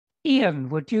Ian,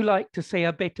 would you like to say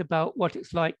a bit about what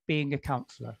it's like being a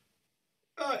councillor?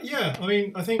 Yeah, I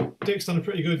mean, I think Dick's done a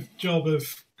pretty good job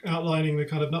of outlining the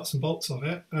kind of nuts and bolts of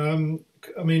it. I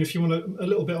mean, if you want a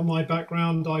little bit on my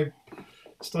background, I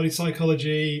studied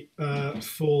psychology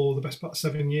for the best part of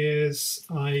 7 years.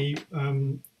 I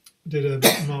did a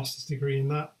master's degree in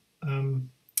that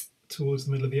towards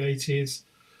the middle of the 80s.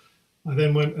 I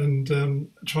then went and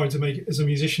tried to make it as a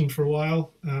musician for a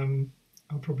while.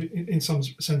 I probably, in some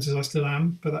senses, I still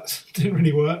am, but that didn't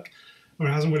really work, or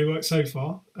it hasn't really worked so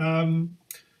far.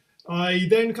 I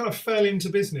then kind of fell into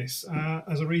business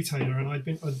as a retailer, and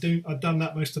I'd done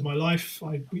that most of my life.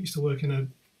 We used to work in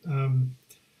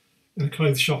a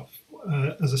clothes shop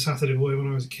as a Saturday boy when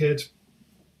I was a kid.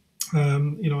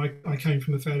 I came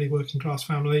from a fairly working class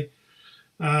family,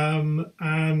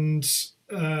 and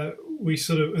we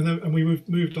sort of and we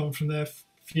moved on from there.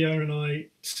 Fiona and I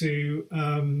to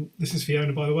this is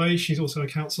Fiona, by the way. She's also a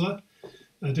councillor,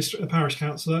 a parish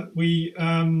councillor. We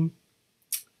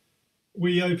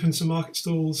opened some market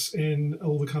stalls in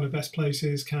all the kind of best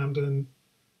places: Camden,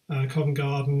 Covent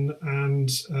Garden,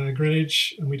 and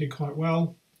Greenwich, and we did quite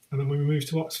well. And then when we moved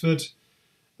to Oxford,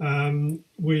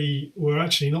 we were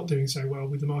actually not doing so well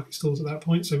with the market stalls at that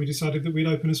point. So we decided that we'd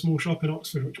open a small shop in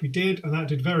Oxford, which we did, and that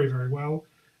did very, very well.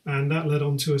 And that led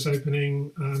on to us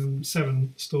opening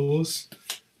 7 stores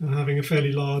and having a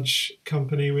fairly large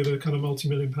company with a kind of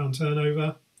multi-million-pound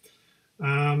turnover.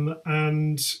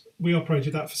 And we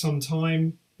operated that for some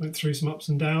time, went through some ups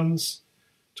and downs.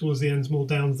 Towards the end, more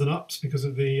downs than ups because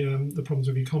of the problems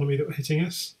with the economy that were hitting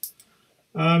us.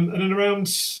 And then around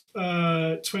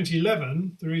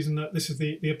 2011, the reason that this is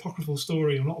the apocryphal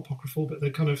story, or not apocryphal, but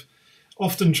the kind of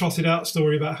often trotted out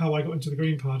story about how I got into the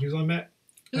Green Party, is I met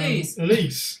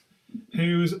Elise,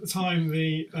 who was at the time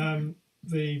the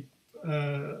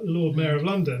Lord Mayor of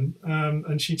London,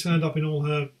 and she turned up in all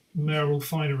her mayoral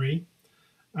finery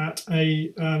at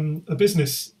a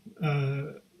business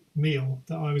meal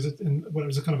that I was at, well, it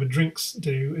was a kind of a drinks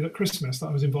do at Christmas that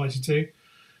I was invited to,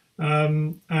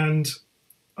 and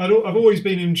I've always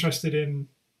been interested in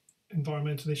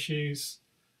environmental issues.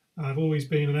 I've always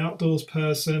been an outdoors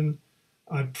person.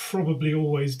 I probably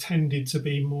always tended to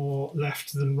be more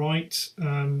left than right,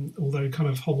 although kind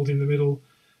of hobbled in the middle,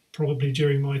 probably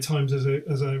during my times as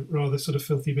a rather sort of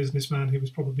filthy businessman who was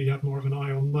probably had more of an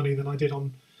eye on money than I did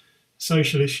on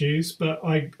social issues. But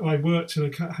I worked in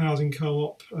a housing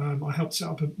co-op. I helped set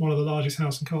up one of the largest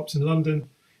housing co-ops in London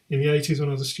in the 80s when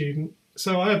I was a student.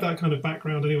 So I had that kind of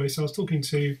background anyway. So I was talking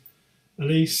to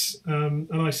Elise, and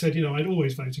I said, I'd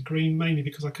always voted Green, mainly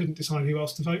because I couldn't decide who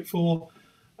else to vote for.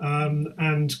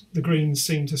 And the Greens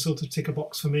seemed to sort of tick a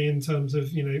box for me in terms of,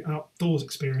 outdoors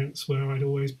experience, where I'd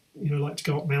always, like to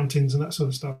go up mountains and that sort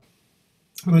of stuff.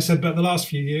 And I said, but the last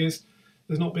few years,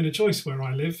 there's not been a choice where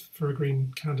I live for a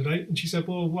Green candidate. And she said,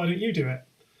 well, why don't you do it?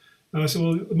 And I said,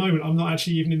 well, at the moment, I'm not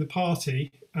actually even in the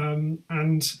party, and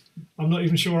I'm not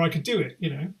even sure I could do it,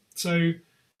 So,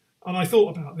 and I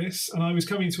thought about this, and I was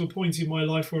coming to a point in my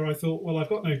life where I thought, well, I've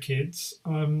got no kids.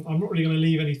 I'm not really going to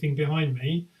leave anything behind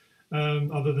me,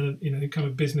 other than, kind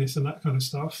of business and that kind of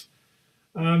stuff.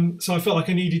 So I felt like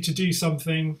I needed to do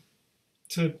something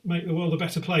to make the world a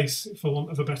better place, for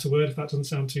want of a better word, if that doesn't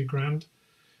sound too grand.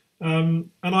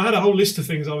 And I had a whole list of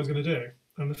things I was going to do.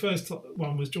 And the first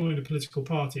one was join a political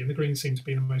party, and the Greens seemed to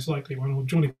be the most likely one, or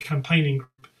join a campaigning group.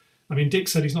 I mean, Dick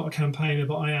said he's not a campaigner,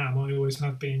 but I am. I always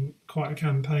have been quite a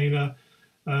campaigner.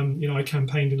 I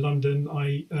campaigned in London.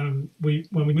 When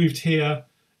we moved here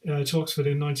to Oxford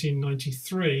in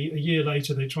 1993, a year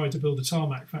later they tried to build a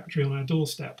tarmac factory on our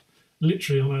doorstep,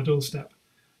 literally on our doorstep.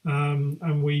 And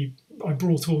I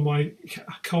brought all my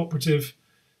cooperative,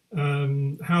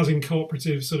 housing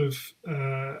cooperative sort of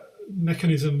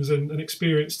mechanisms and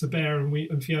experience to bear,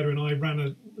 and Fiona and I ran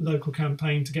a local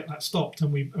campaign to get that stopped,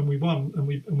 and we won, and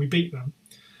we beat them.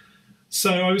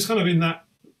 So I was kind of in that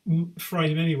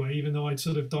frame anyway, even though I'd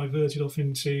sort of diverted off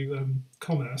into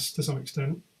commerce to some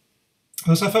extent.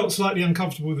 So I felt slightly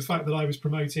uncomfortable with the fact that I was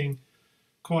promoting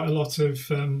quite a lot of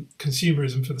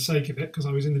consumerism for the sake of it, because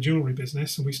I was in the jewellery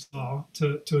business, and we still are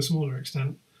to a smaller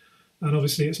extent. And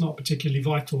obviously, it's not a particularly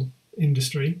vital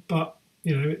industry, but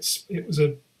it's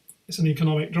an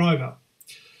economic driver.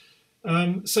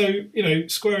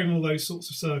 Squaring all those sorts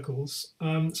of circles.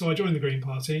 So I joined the Green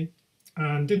Party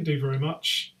and didn't do very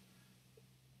much.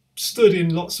 Stood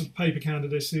in lots of paper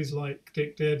candidacies like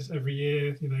Dick did every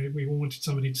year. We all wanted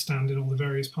somebody to stand in all the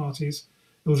various parties,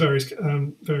 all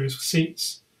the various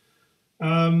seats.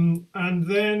 And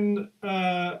then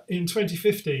in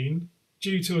 2015,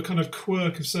 due to a kind of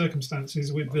quirk of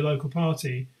circumstances with the local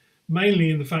party, mainly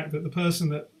in the fact that the person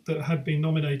that that had been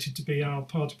nominated to be our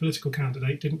party political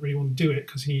candidate didn't really want to do it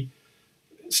because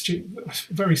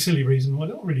very silly reason, well,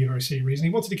 not really a very silly reason.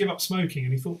 He wanted to give up smoking,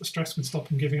 and he thought the stress would stop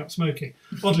him giving up smoking.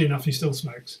 Oddly enough, he still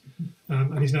smokes,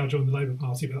 and he's now joined the Labour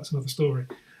Party, but that's another story.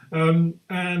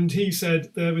 And he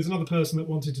said there was another person that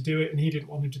wanted to do it, and he didn't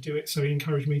want him to do it, so he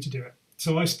encouraged me to do it.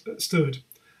 So I stood,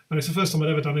 and it's the first time I'd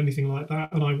ever done anything like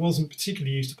that, and I wasn't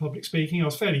particularly used to public speaking. I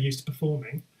was fairly used to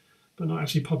performing, but not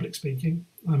actually public speaking,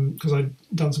 because I'd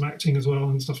done some acting as well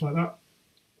and stuff like that.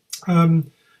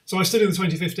 So I stood in the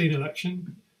 2015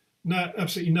 election,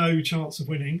 absolutely no chance of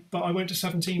winning, but I went to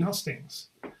 17 hustings,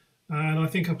 and I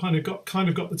think I kind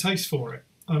of got the taste for it.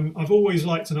 I've always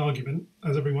liked an argument,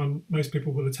 as most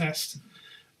people will attest.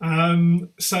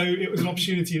 So it was an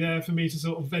opportunity there for me to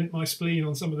sort of vent my spleen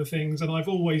on some of the things, and I've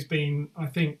always been, I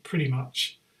think, pretty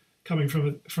much coming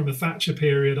from a Thatcher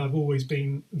period. I've always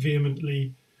been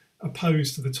vehemently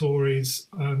opposed to the Tories.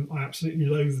 I absolutely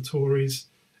loathe the Tories.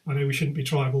 I know we shouldn't be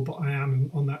tribal, but I am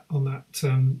on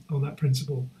that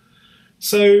principle.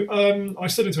 So I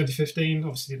stood in 2015.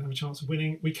 Obviously, didn't have a chance of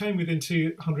winning. We came within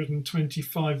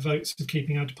 225 votes of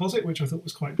keeping our deposit, which I thought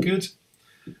was quite good.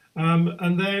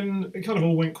 And then it kind of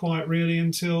all went quiet really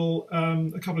until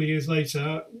a couple of years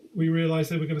later, we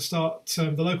realised they were going to start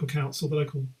the local council, the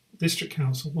local district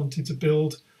council, wanted to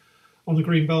build on the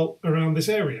green belt around this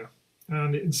area,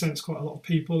 and it incensed quite a lot of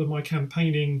people. And my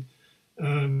campaigning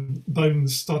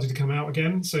bones started to come out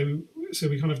again, so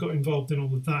we kind of got involved in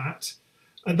all of that.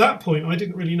 At that point, I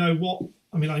didn't really know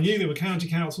I knew there were county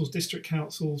councils, district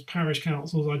councils, parish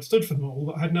councils. I'd stood for them all,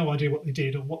 but I had no idea what they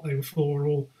did or what they were for,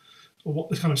 or what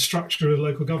the kind of structure of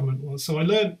local government was. So I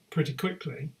learned pretty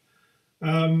quickly.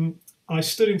 I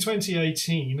stood in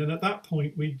 2018, and at that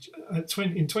point, in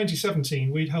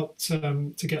 2017, we'd helped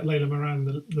to get Layla Moran,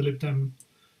 the Lib Dem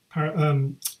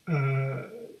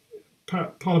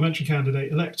parliamentary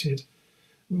candidate, elected,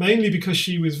 mainly because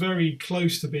she was very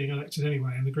close to being elected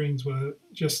anyway, and the Greens were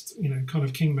just, kind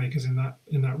of kingmakers in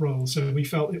that role. So we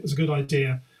felt it was a good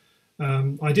idea.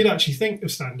 I did actually think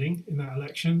of standing in that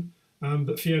election,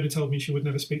 but Fiona told me she would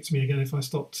never speak to me again if I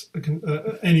stopped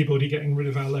anybody getting rid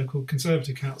of our local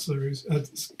Conservative councillor, who's a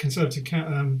Conservative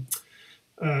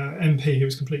MP who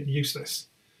was completely useless.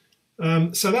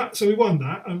 So we won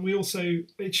that, and we also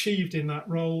achieved in that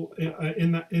role,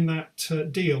 in that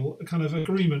deal, a kind of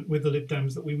agreement with the Lib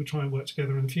Dems that we would try and work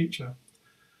together in the future.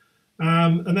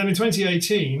 And then in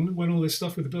 2018, when all this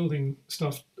stuff with the building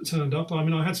stuff turned up, I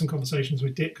had some conversations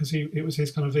with Dick because it was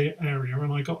his kind of area,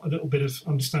 and I got a little bit of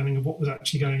understanding of what was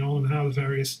actually going on and how the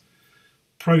various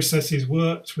processes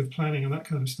worked with planning and that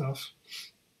kind of stuff.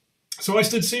 So I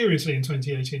stood seriously in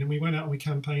 2018, and we went out and we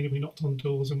campaigned and we knocked on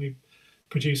doors and we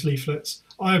produced leaflets.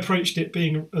 I approached it,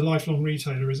 being a lifelong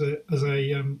retailer, as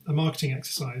a marketing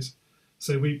exercise.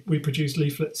 So we produced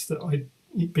leaflets that I'd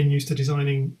been used to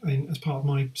designing as part of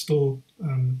my store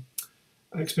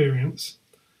experience.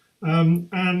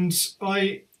 And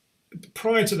I,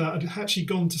 prior to that, I'd actually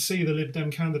gone to see the Lib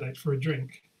Dem candidate for a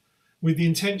drink with the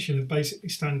intention of basically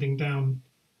standing down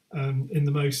in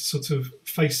the most sort of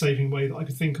face-saving way that I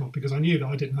could think of, because I knew that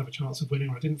I didn't have a chance of winning,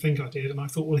 or I didn't think I did, and I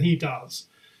thought, well, he does.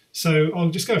 So I'll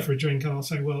just go for a drink and I'll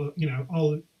say, well,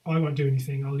 I won't do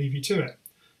anything, I'll leave you to it.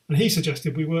 And he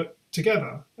suggested we work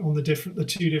together on the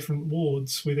two different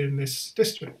wards within this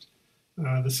district,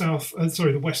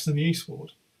 the west and the east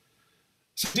ward.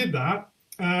 So I did that,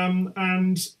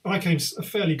 and I came a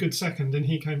fairly good second, and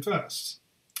he came first.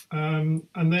 And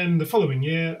then the following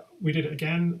year we did it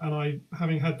again, and I,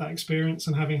 having had that experience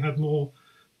and having had more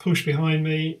push behind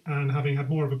me and having had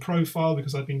more of a profile,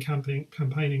 because I'd been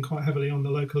campaigning quite heavily on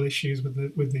the local issues with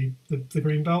the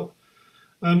Green Belt,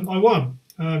 I won.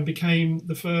 Became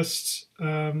the first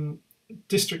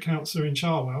district councillor in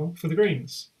Cherwell for the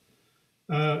Greens,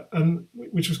 and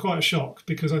which was quite a shock,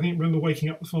 because I remember waking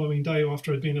up the following day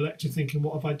after I'd been elected thinking,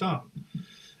 what have I done?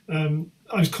 As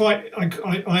I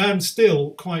say,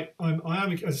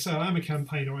 I am a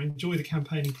campaigner. I enjoy the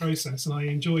campaigning process, and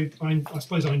I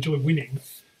suppose I enjoy winning.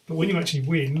 But when you actually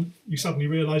win, you suddenly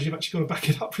realise you've actually got to back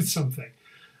it up with something.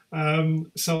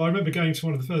 So I remember going to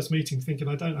one of the first meetings thinking,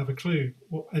 I don't have a clue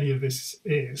what any of this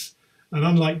is. And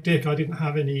unlike Dick, I didn't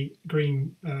have any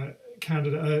Green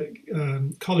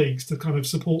colleagues to kind of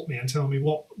support me and tell me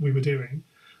what we were doing.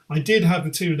 I did have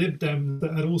the two Lib Dems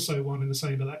that had also won in the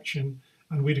same election,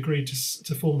 and we'd agreed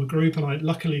to form a group, and I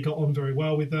luckily got on very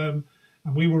well with them.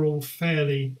 And we were all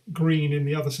fairly green in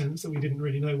the other sense that we didn't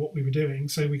really know what we were doing.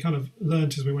 So we kind of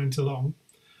learnt as we went along.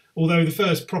 Although the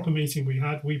first proper meeting we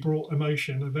had, we brought a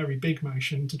very big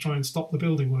motion, to try and stop the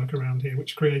building work around here,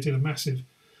 which created a massive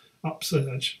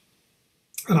upsurge,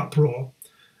 an uproar.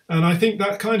 And I think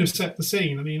that kind of set the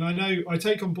scene. I mean, I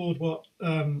take on board what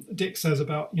Dick says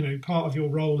about, you know, part of your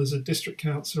role as a district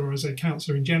councillor or as a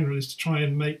councillor in general is to try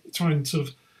and sort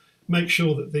of make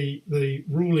sure that the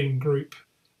ruling group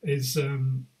is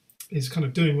kind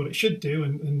of doing what it should do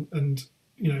and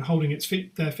you know, holding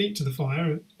their feet to the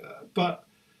fire. But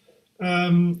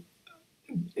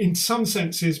in some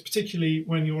senses, particularly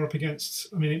when you're up against,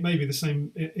 I mean, it may be the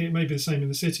same. It may be the same in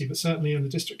the city, but certainly in the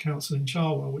district council in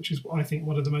Cherwell, which is, I think,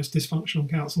 one of the most dysfunctional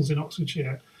councils in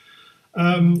Oxfordshire,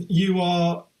 you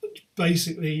are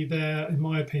basically there, in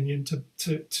my opinion,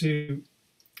 to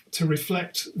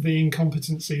reflect the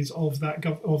incompetencies of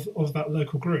that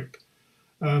local group.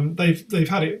 They've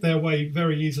had it their way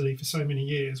very easily for so many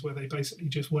years, where they basically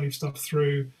just wave stuff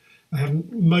through.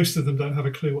 Most of them don't have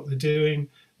a clue what they're doing.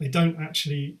 They don't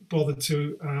actually bother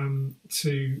to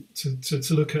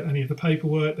look at any of the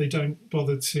paperwork. They don't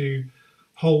bother to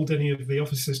hold any of the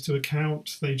officers to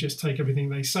account. They just take everything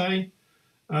they say.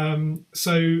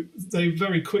 So they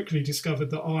very quickly discovered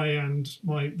that I and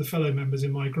the fellow members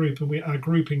in my group, and our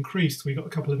group increased. We got a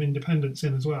couple of independents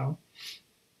in as well.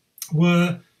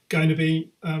 Were going to be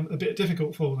a bit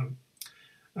difficult for them.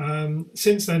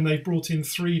 Since then, they've brought in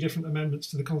 3 different amendments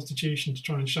to the Constitution to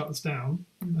try and shut us down,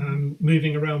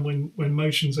 moving around when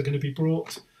motions are going to be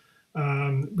brought,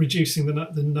 reducing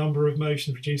the number of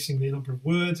motions, reducing the number of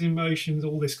words in motions,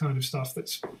 all this kind of stuff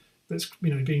that's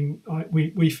you know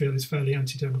we feel is fairly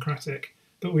anti-democratic,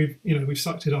 but we've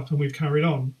sucked it up and we've carried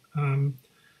on.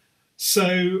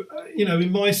 So you know,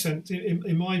 in my sense,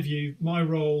 in my view, my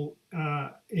role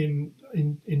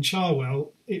in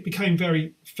Cherwell, it became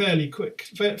fairly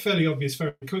obvious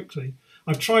very quickly.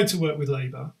 I've tried to work with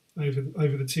Labour over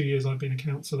the 2 years I've been a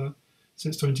councillor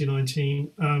since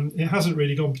 2019. It hasn't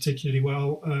really gone particularly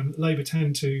well. Labour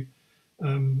tend to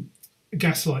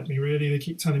gaslight me. Really, they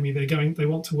keep telling me they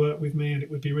want to work with me and it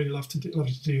would be really lovely to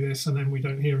do this, and then we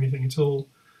don't hear anything at all.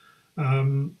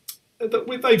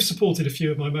 They've supported a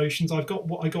few of my motions. I've got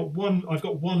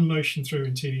one motion through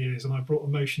in 2 years, and I brought a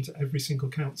motion to every single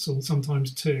council,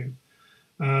 sometimes 2,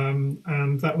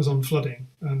 and that was on flooding,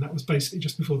 and that was basically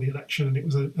just before the election, and it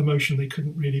was a motion they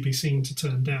couldn't really be seen to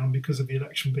turn down because of the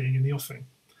election being in the offing.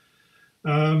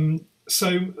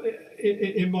 So,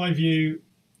 in my view,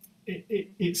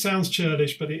 it sounds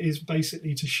churlish, but it is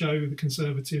basically to show the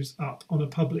Conservatives up on a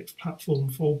public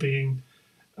platform for being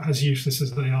as useless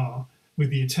as they are, with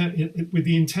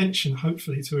the intention,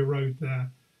 hopefully, to erode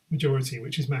their majority,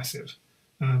 which is massive.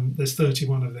 There's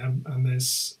 31 of them, and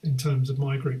there's, in terms of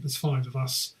my group, there's 5 of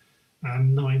us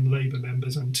and 9 Labour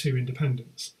members and 2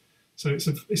 independents. So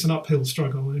it's an uphill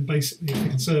struggle, and basically, if the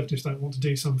Conservatives don't want to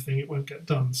do something, it won't get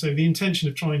done. So the intention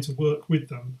of trying to work with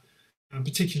them, and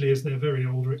particularly as they're very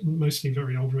old, mostly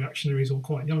very old reactionaries or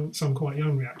some quite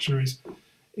young reactionaries,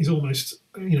 is almost,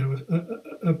 you know,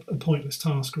 a pointless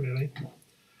task, really.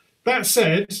 That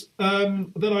said,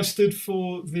 then I stood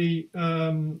for the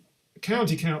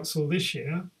county council this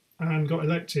year and got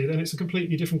elected, and it's a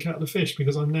completely different kettle of fish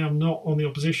because I'm now not on the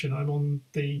opposition. I'm on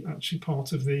actually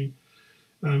part of the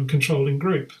controlling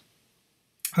group.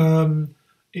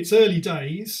 It's early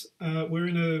days. We're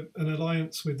in an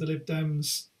alliance with the Lib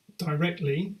Dems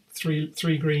directly,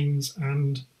 three Greens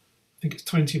and I think it's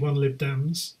 21 Lib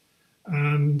Dems.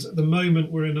 And at the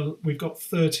moment we've got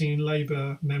 13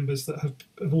 Labour members that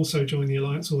have also joined the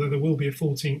alliance, although there will be a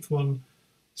 14th one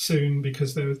soon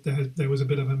because there was a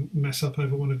bit of a mess up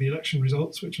over one of the election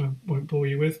results, which I won't bore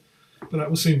you with, but that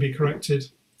will soon be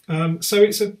corrected. So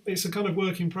it's a kind of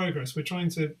work in progress. We're trying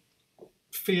to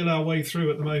feel our way through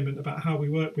at the moment about how we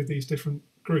work with these different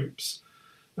groups.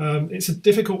 It's a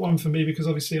difficult one for me because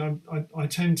obviously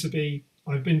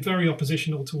I've been very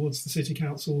oppositional towards the City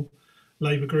Council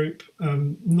Labour group,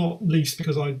 not least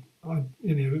because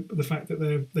the fact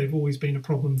that they've always been a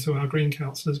problem to our Green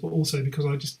councillors, but also because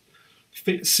I just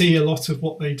see a lot of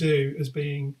what they do as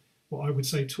being what I would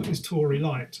say is Tory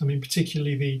light. I mean,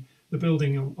 particularly the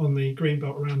building on the green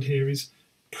belt around here is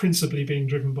principally being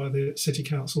driven by the City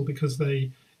Council because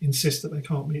they insist that they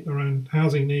can't meet their own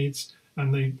housing needs,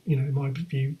 and they, in my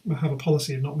view, have a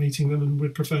policy of not meeting them and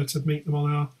would prefer to meet them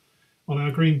on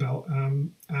our green belt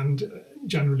and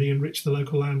generally enrich the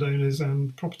local landowners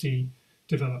and property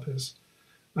developers.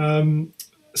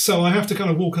 So I have to kind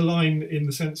of walk a line in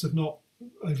the sense of not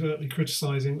overtly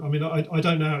criticising. I mean, I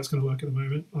don't know how it's going to work at the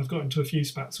moment. I've got into a few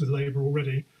spats with Labour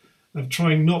already, of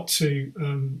trying not to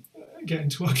get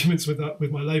into arguments with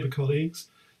my Labour colleagues.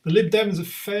 The Lib Dems are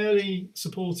fairly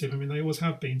supportive. I mean, they always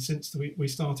have been since we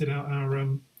started out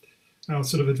our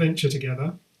sort of adventure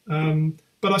together.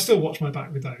 But I still watch my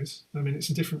back with those. I mean, it's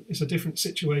a different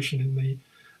situation in the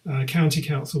county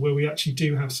council, where we actually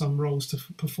do have some roles to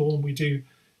perform. We do,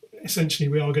 essentially,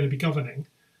 we are going to be governing,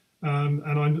 and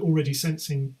I'm already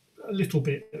sensing a little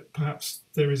bit that perhaps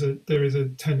there is a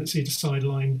tendency to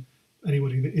sideline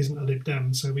anybody that isn't a Lib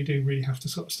Dem. So we do really have to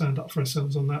sort of stand up for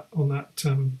ourselves on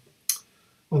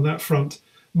that front.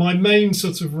 My main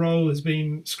sort of role has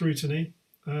been scrutiny,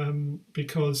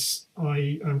 because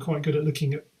I am quite good at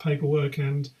looking at paperwork,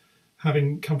 and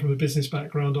having come from a business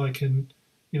background, I can,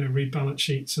 read balance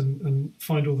sheets and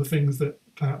find all the things that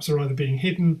perhaps are either being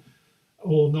hidden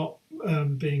or not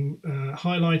being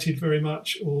highlighted very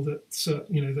much, or that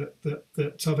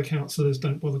that other councillors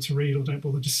don't bother to read or don't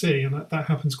bother to see, and that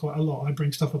happens quite a lot. I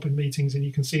bring stuff up in meetings, and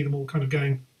you can see them all kind of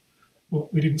going, "Well,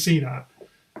 we didn't see that."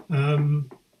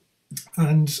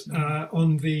 And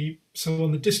on the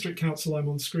district council, I'm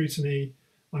on scrutiny.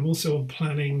 I'm also on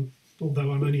planning,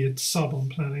 although I'm only a sub on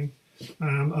planning.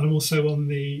 And I'm also on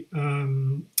the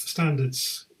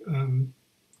standards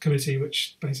committee,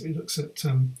 which basically looks at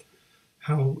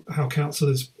how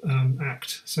councillors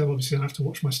act. So obviously I have to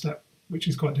watch my step, which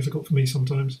is quite difficult for me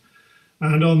sometimes.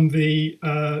 And on the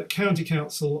county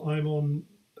council, I'm on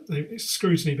it's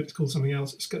scrutiny, but it's called something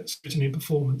else. It's scrutiny and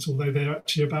performance, although they're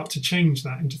actually about to change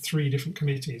that into 3 different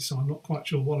committees. So I'm not quite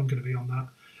sure what I'm going to be on that.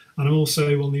 And I'm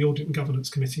also on the audit and governance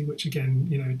committee, which again,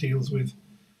 deals with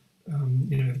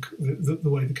the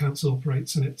way the council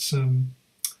operates, and its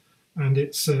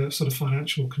sort of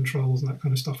financial controls and that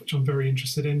kind of stuff, which I'm very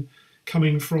interested in.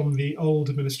 Coming from the old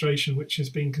administration, which has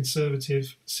been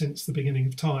Conservative since the beginning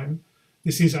of time,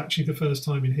 this is actually the first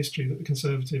time in history that the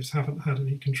Conservatives haven't had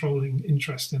any controlling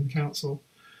interest in the council.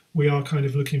 We are kind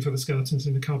of looking for the skeletons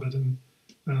in the cupboard, and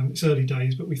it's early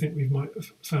days, but we think we might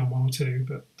have found 1 or 2.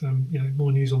 But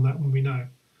more news on that when we know.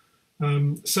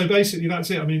 So basically,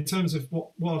 that's it. I mean, in terms of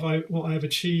what I have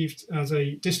achieved as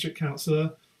a district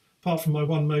councillor, apart from my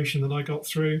 1 motion that I got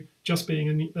through, just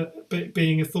being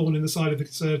a thorn in the side of the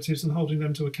Conservatives and holding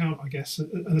them to account, I guess,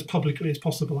 and as publicly as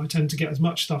possible. I tend to get as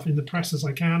much stuff in the press as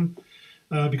I can,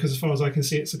 because as far as I can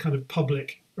see, it's a kind of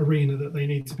public arena that they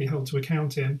need to be held to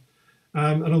account in.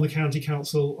 And on the county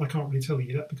council, I can't really tell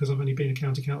you that, because I've only been a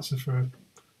county councillor for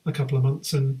a couple of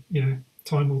months, and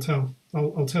time will tell.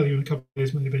 I'll tell you in a couple of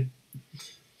years maybe.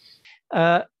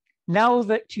 Now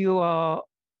that you are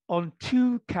on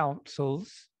 2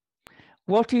 councils,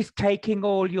 what is taking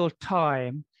all your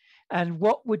time, and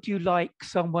what would you like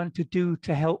someone to do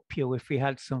to help you if we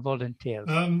had some volunteers?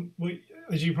 Well,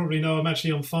 as you probably know, I'm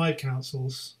actually on 5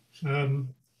 councils,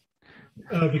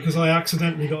 because I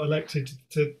accidentally got elected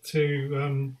to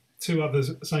 2 others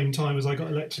at the same time as I got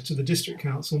elected to the district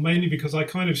council, mainly because I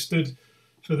kind of stood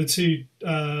for the 2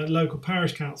 local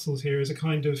parish councils here as a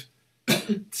kind of,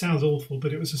 it sounds awful,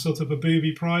 but it was a sort of a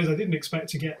booby prize. I didn't expect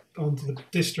to get onto the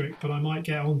district, but I might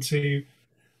get onto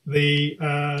the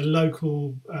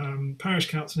local parish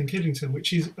council in Kidlington,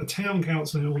 which is a town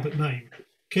council in all but name.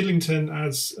 Kidlington,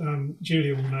 as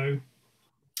Julia will know,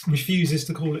 refuses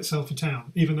to call itself a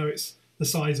town, even though it's the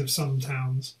size of some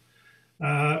towns,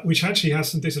 which actually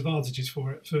has some disadvantages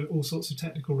for it, for all sorts of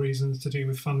technical reasons to do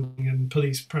with funding and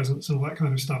police presence and all that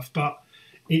kind of stuff. But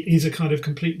it is a kind of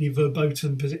completely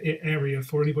verboten area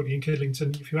for anybody in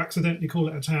Kidlington. If you accidentally call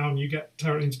it a town, you get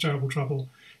into terrible trouble.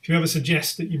 If you ever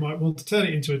suggest that you might want to turn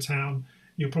it into a town,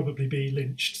 you'll probably be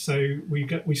lynched. So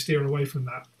we steer away from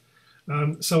that.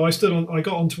 So I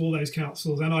got onto all those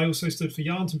councils, and I also stood for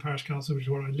Yarnton Parish Council, which is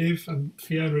where I live, and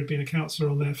Fiona had been a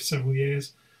councillor on there for several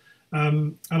years.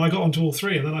 And I got onto all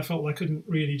 3, and then I felt I couldn't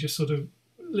really just sort of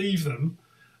leave them.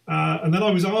 And then I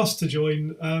was asked to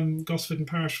join Gosford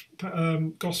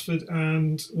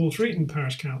and Walter-Eaton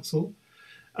Parish Council,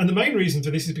 and the main reason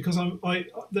for this is because I'm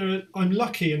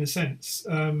lucky in a sense.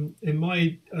 In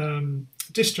my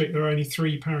district, there are only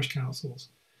 3 parish councils,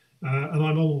 and I'm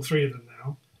on all 3 of them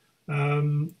now.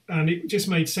 And it just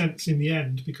made sense in the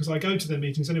end, because I go to their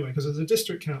meetings anyway. Because as a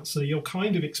district councillor, you're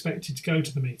kind of expected to go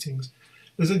to the meetings.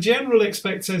 There's a general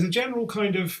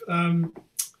kind of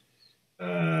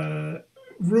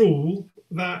rule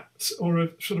that, or a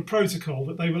sort of protocol,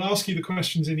 that they will ask you the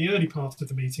questions in the early part of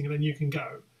the meeting and then you can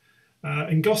go.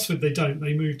 In Gosford, they don't.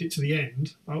 They moved it to the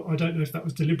end. I don't know if that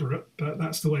was deliberate, but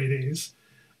that's the way it is.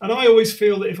 And I always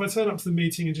feel that if I turn up to the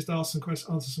meeting and just answer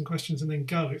some questions and then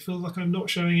go, it feels like I'm not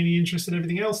showing any interest in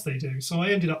everything else they do. So I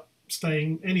ended up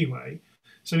staying anyway.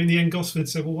 So in the end, Gosford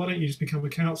said, well, why don't you just become a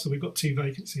councillor? We've got 2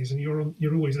 vacancies and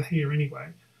you're always here anyway.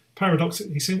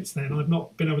 Paradoxically, since then, I've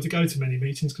not been able to go to many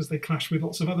meetings because they clash with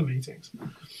lots of other meetings.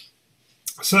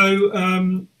 So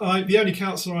the only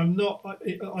councillor I'm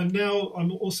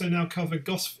also now cover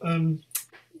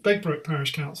Begbroke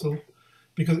Parish Council,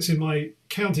 because it's in my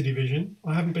county division.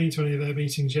 I haven't been to any of their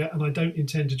meetings yet, and I don't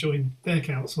intend to join their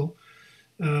council.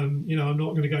 You know, I'm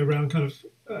not going to go around kind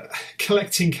of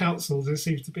collecting councils. It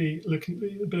seems to be looking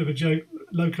a bit of a joke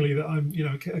locally that I'm, you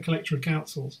know, a collector of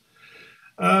councils.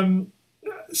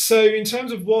 So in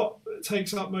terms of what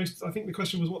takes up most, I think the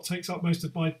question was what takes up most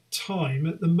of my time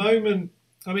at the moment.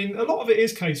 I mean, a lot of it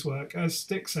is casework, as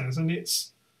Dick says, and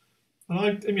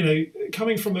I, you know,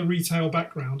 coming from a retail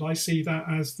background, I see that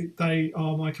as they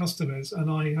are my customers, and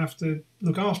I have to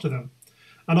look after them.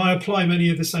 And I apply many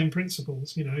of the same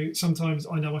principles. You know, sometimes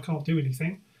I know I can't do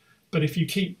anything, but if you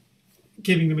keep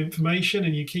giving them information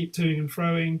and you keep toing and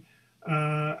froing,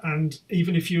 and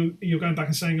even if you're going back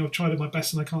and saying, I've tried my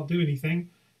best and I can't do anything,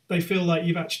 they feel like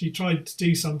you've actually tried to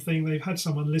do something. They've had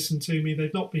someone listen to me.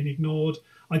 They've not been ignored.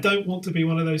 I don't want to be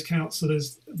one of those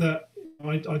councillors that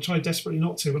I try desperately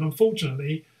not to. And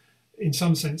unfortunately, in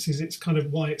some senses, it's kind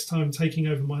of why it's time taking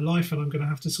over my life, and I'm going to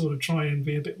have to sort of try and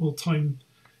be a bit more time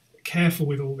careful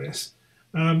with all this.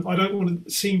 I don't want to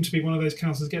seem to be one of those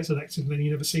councillors gets elected and then you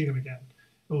never see them again,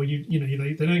 or you know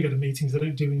they don't go to meetings, they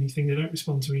don't do anything, they don't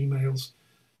respond to emails,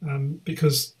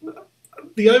 because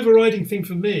the overriding thing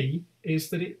for me is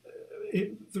that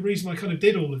the reason I kind of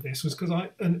did all of this was because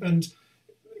and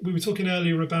we were talking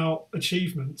earlier about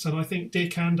achievements, and I think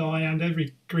Dick and I and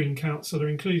every Green councillor,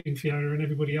 including Fiona and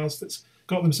everybody else that's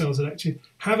got themselves elected,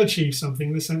 have achieved something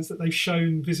in the sense that they've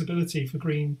shown visibility for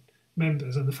Green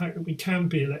members, and the fact that we can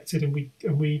be elected, and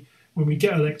we when we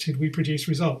get elected we produce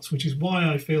results, which is why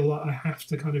I feel like I have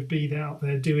to kind of be out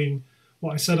there doing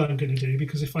what I said I'm going to do,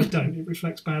 because if I don't, it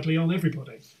reflects badly on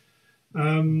everybody.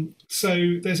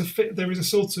 So there is a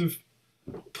sort of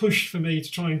push for me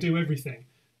to try and do everything.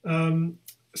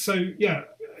 So yeah,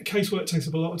 casework takes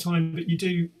up a lot of time, but you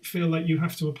do feel like you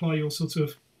have to apply your sort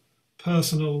of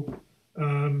personal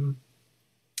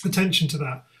attention to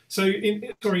that. So,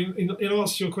 in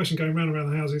answer to your question, going round and around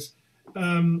the houses,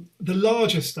 the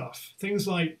larger stuff, things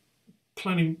like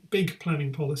planning, big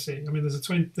planning policy. I mean, there's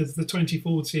the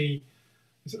 2040.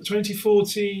 Is it the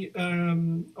 2040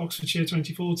 Oxfordshire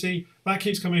 2040? That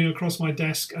keeps coming across my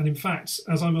desk, and in fact,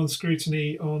 as I'm on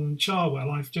scrutiny on Cherwell,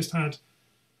 I've just had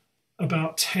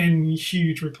about 10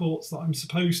 huge reports that I'm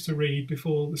supposed to read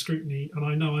before the scrutiny, and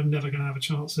I know I'm never going to have a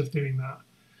chance of doing that.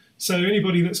 So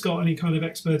anybody that's got any kind of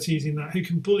expertise in that, who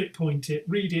can bullet point it,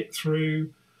 read it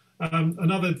through.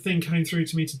 Another thing came through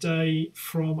to me today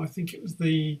from, I think it was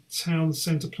the Town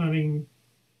Centre Planning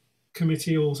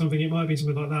Committee or something, it might have been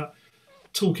something like that,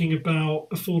 talking about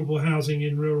affordable housing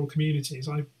in rural communities.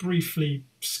 I briefly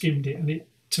skimmed it, and it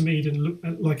to me didn't look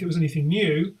like it was anything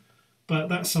new, but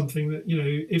that's something that, you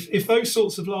know, if those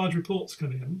sorts of large reports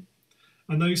come in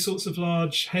and those sorts of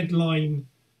large headline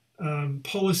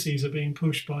policies are being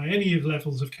pushed by any of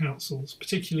levels of councils,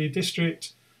 particularly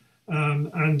district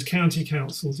and county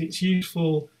councils, it's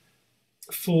useful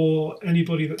for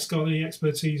anybody that's got any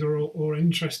expertise or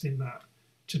interest in that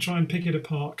to try and pick it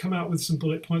apart, come out with some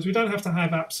bullet points. We don't have to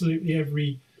have absolutely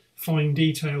every fine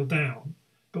detail down,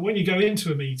 but when you go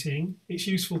into a meeting, it's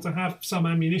useful to have some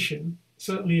ammunition,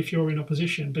 certainly if you're in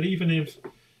opposition, but even if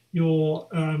you're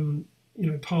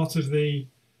part of the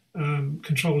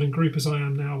controlling group, as I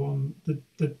am now on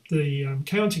the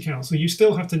county council, you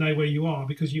still have to know where you are,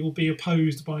 because you will be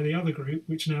opposed by the other group,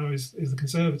 which now is the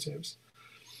Conservatives.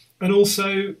 And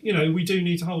also, you know, we do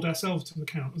need to hold ourselves to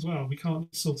account as well. We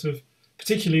can't sort of,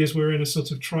 particularly as we're in a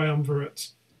sort of triumvirate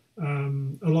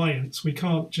alliance, we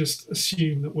can't just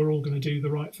assume that we're all going to do the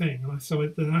right thing. So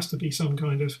there has to be some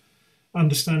kind of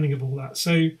understanding of all that.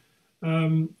 So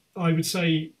I would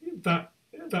say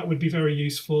that would be very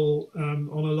useful on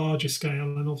a larger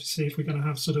scale. And obviously, if we're going to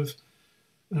have sort of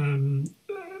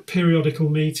periodical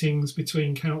meetings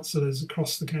between councillors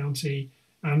across the county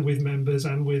and with members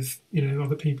and with, you know,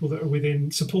 other people that are within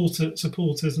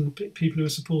supporters and people who are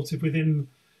supportive within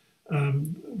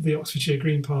the Oxfordshire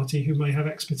Green Party who may have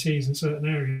expertise in certain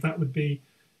areas, that would be,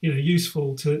 you know,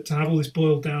 useful to have all this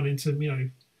boiled down into, you know,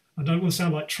 I don't want to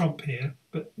sound like Trump here,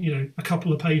 but, you know, a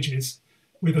couple of pages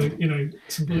with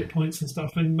some bullet points and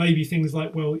stuff, and maybe things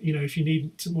like, well, you know, if you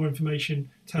need some more information,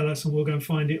 tell us and we'll go and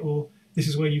find it, or this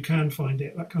is where you can find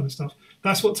it, that kind of stuff.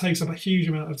 That's what takes up a huge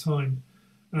amount of time.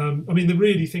 I mean, the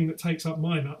really thing that takes up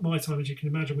my time, as you can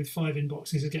imagine, with 5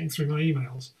 inboxes, is getting through my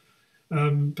emails.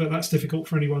 But that's difficult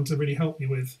for anyone to really help me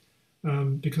with,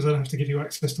 because I'd have to give you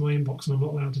access to my inbox, and I'm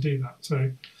not allowed to do that.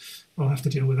 So I'll have to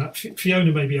deal with that.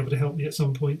 Fiona may be able to help me at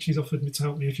some point. She's offered to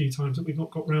help me a few times, but we've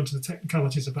not got round to the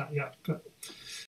technicalities of that yet. But